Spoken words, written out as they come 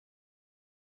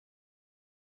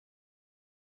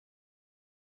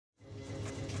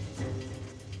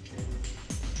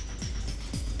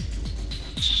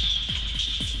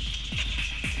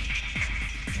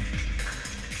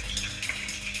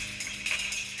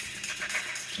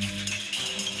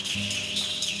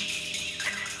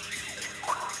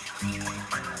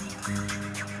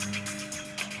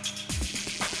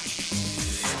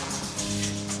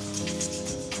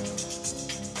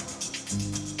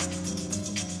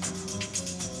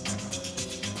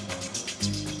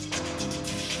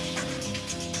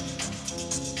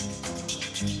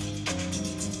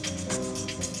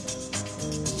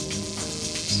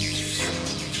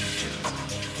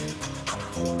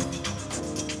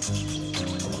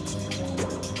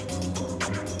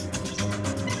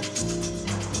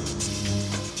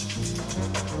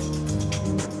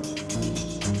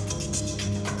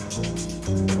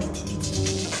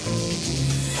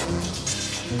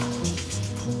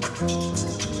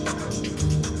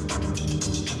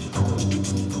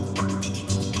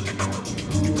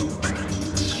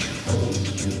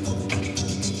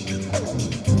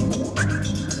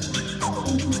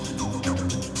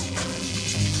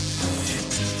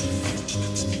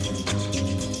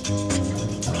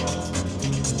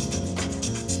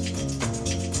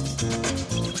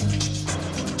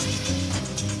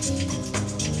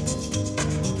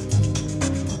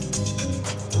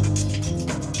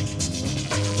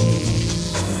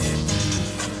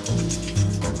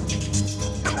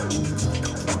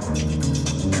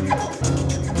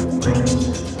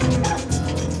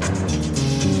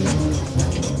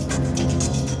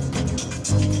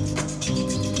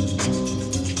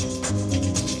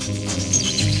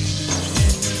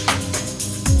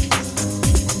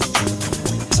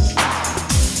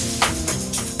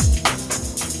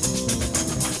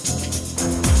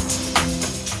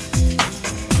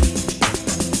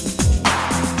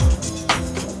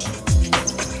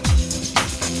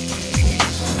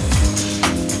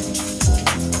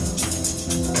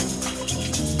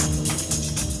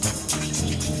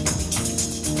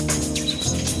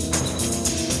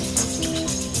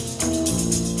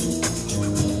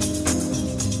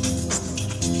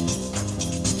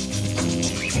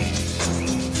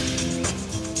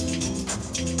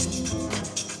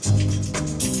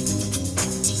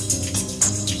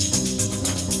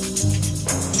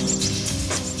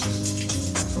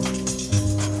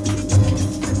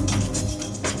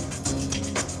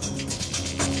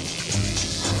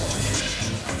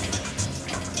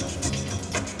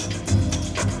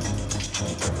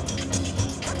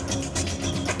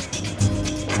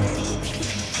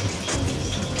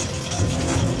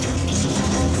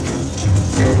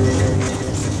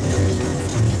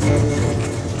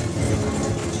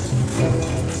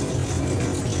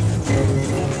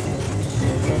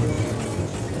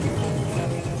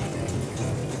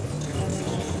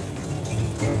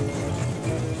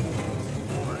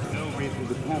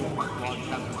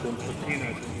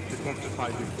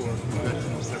testified before a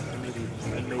congressional subcommittee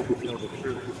and made to tell the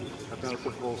truth about the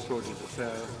whole sordid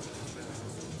affair.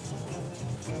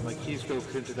 My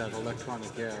keystroke into that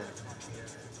electronic air.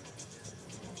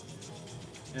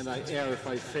 And I err if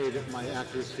I say that my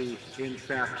accuracy, in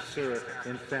fact, sir,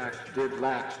 in fact, did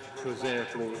lack,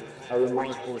 prosaically, a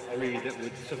remark or three that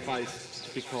would suffice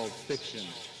to be called fiction,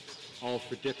 all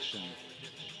for diction.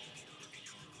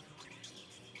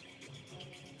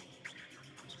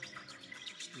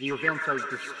 The events I've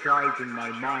described in my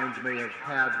mind may have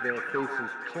had their faces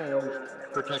changed,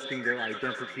 protecting their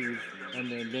identities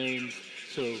and their names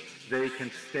so they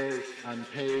can stay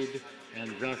unpaid,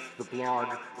 and thus the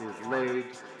blog is laid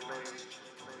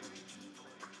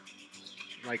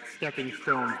like stepping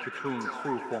stones between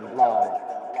truth and lie,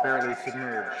 barely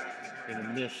submerged in a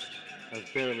mist of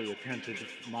barely attentive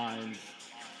minds,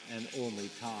 and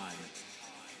only time.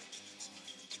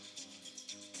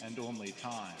 And only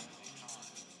time.